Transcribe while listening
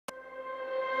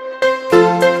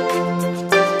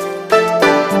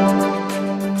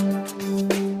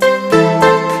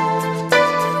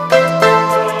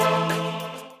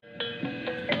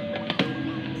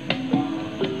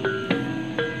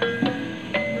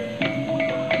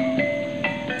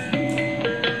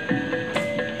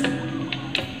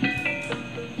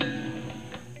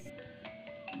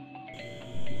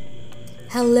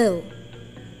Hello.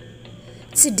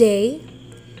 Today,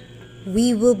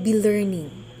 we will be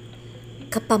learning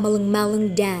Kappa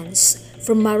Malong-malong dance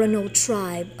from Maranao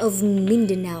tribe of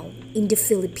Mindanao in the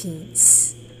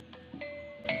Philippines.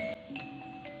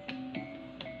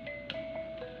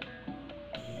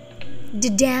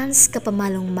 The dance Kappa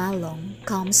Malong-malong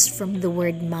comes from the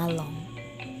word malong,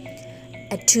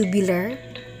 a tubular,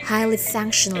 highly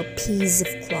functional piece of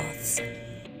cloth.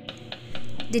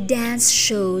 The dance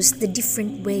shows the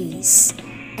different ways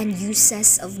and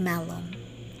uses of malong.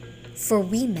 For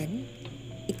women,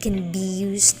 it can be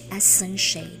used as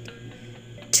sunshade,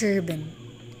 turban,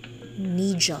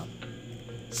 hijab,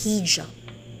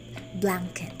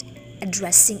 blanket, a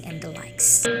dressing, and the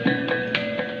likes.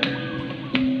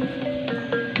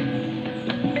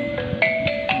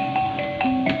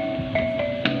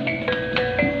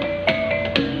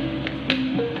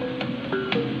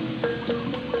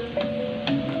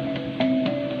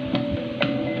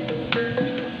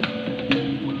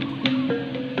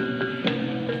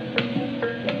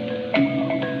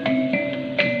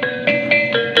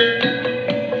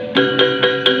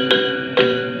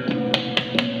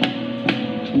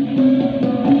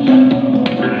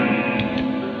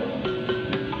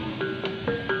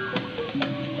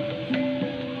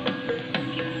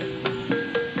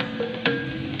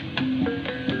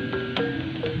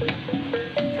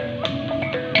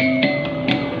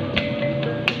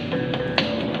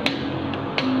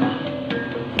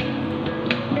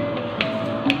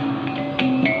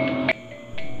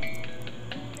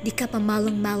 The Kappa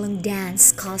Malong-malong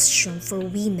dance costume for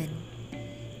women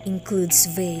includes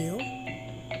veil,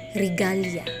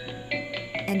 regalia,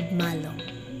 and malong.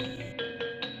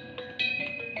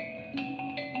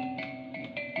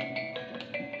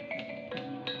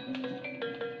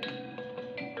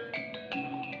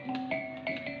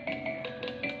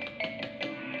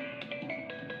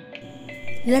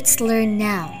 Let's learn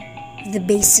now the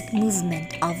basic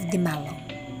movement of the malong.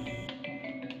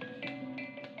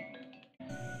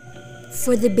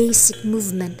 For the basic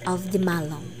movement of the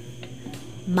malong,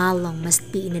 malong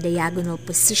must be in a diagonal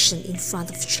position in front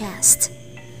of chest,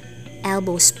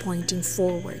 elbows pointing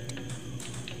forward.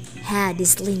 Head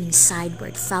is leaning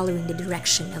sideward following the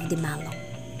direction of the malong.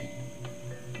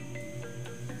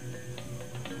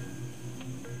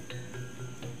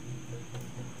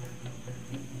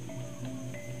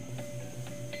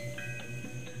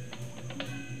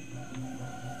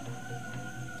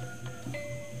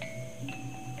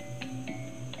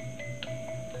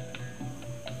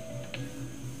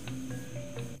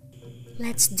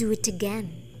 Let's do it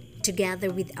again,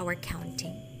 together with our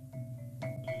counting.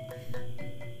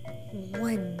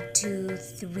 1, 2,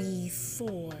 3,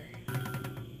 4.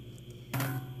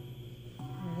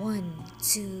 1,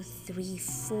 2, 3,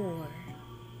 4.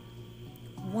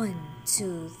 1,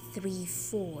 2, 3,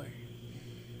 4.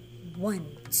 1,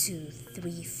 2,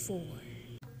 3, 4.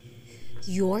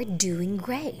 You're doing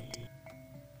great.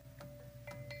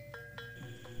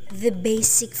 The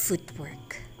basic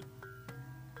footwork.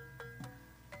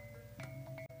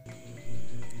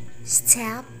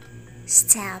 Step,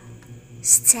 step,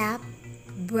 step,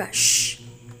 brush.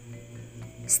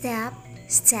 Step,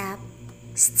 step,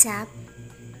 step,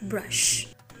 brush.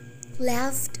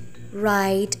 Left,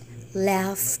 right,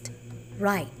 left,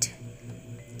 right.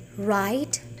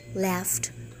 Right,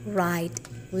 left, right,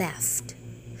 left.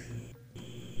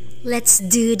 Let's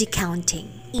do the counting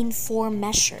in 4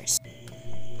 measures.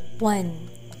 1,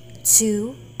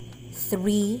 2,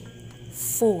 3,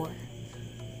 4.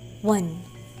 1,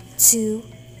 2,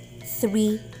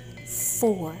 3,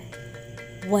 4.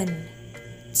 1,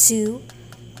 2,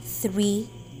 3,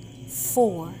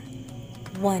 4.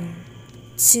 1,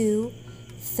 2,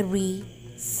 3,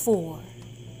 4.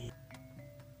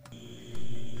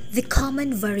 The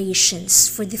common variations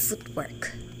for the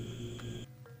footwork.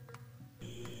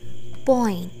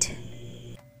 Point.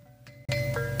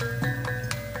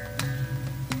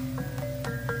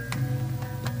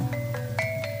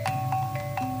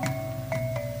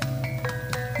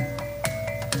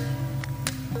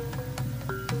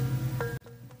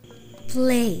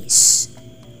 Place.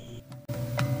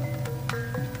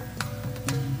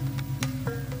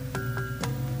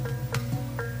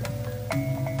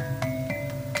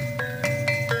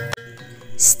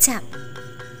 Step.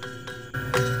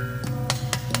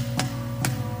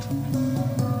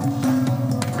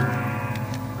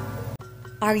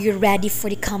 Are you ready for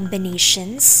the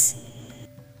combinations?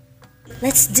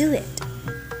 Let's do it.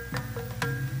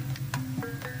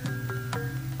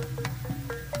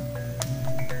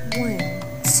 1,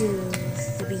 2,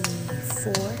 3,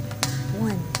 4.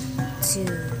 1, 2,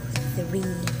 3,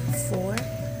 4.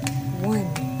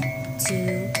 1,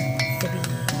 2,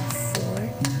 3,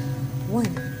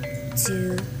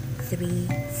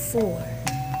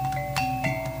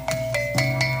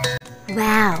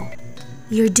 Wow,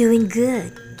 you're doing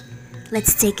good.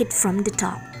 Let's take it from the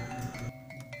top.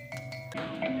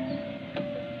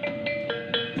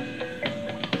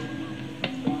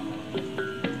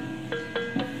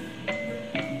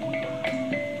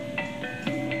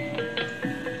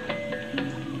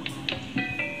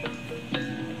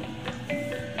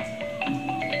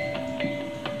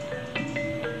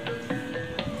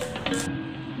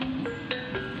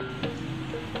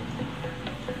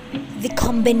 The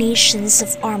combinations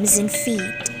of arms and feet.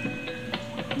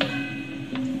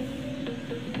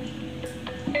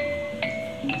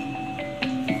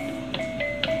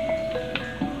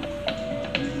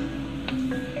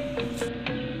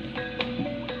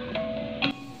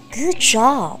 Good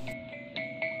job!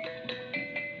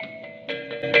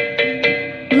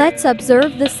 Let's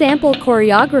observe the sample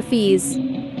choreographies.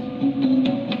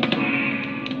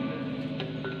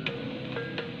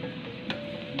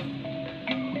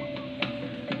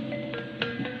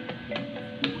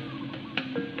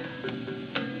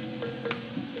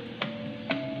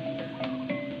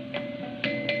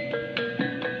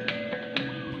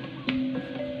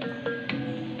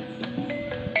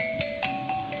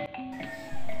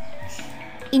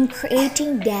 In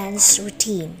creating dance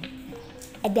routine,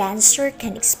 a dancer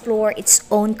can explore its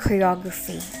own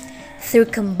choreography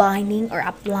through combining or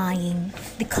applying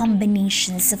the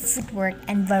combinations of footwork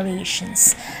and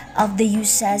variations of the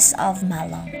uses of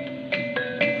malong.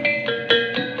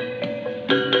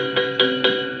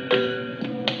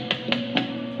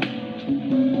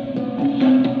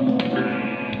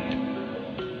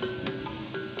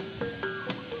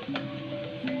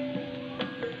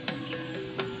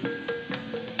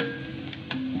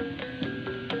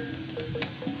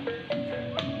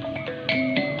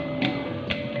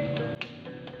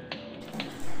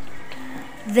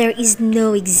 There is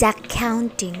no exact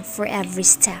counting for every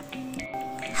step.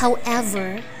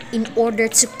 However, in order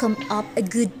to come up a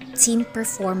good team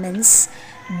performance,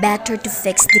 better to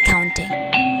fix the counting.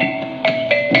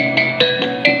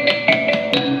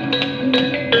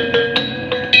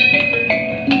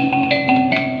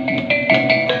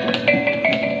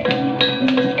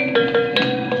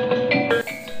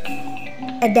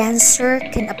 A dancer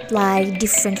can apply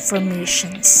different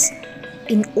formations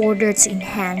in order to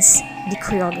enhance the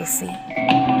choreography.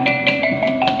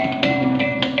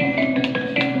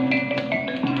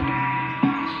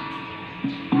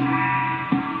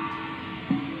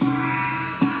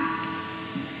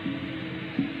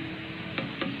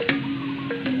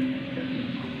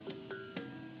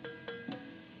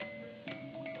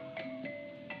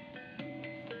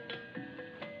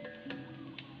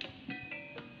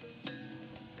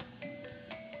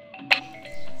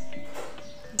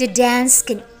 The dance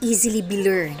can easily be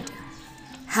learned.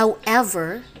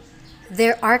 However,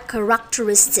 there are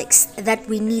characteristics that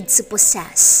we need to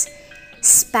possess,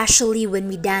 especially when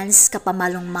we dance Kappa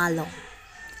Malong-malong,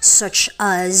 such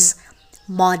as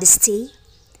modesty,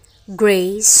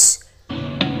 grace,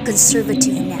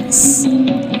 conservativeness,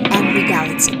 and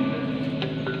regality.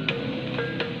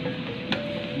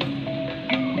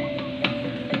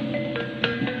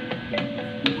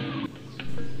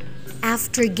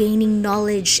 After gaining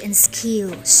knowledge and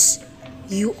skills,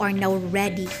 you are now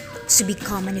ready to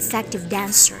become an effective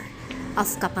dancer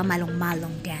of Kappa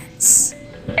Malong-malong dance.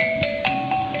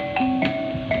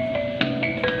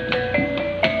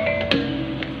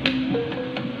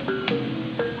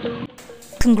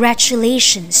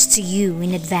 Congratulations to you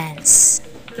in advance.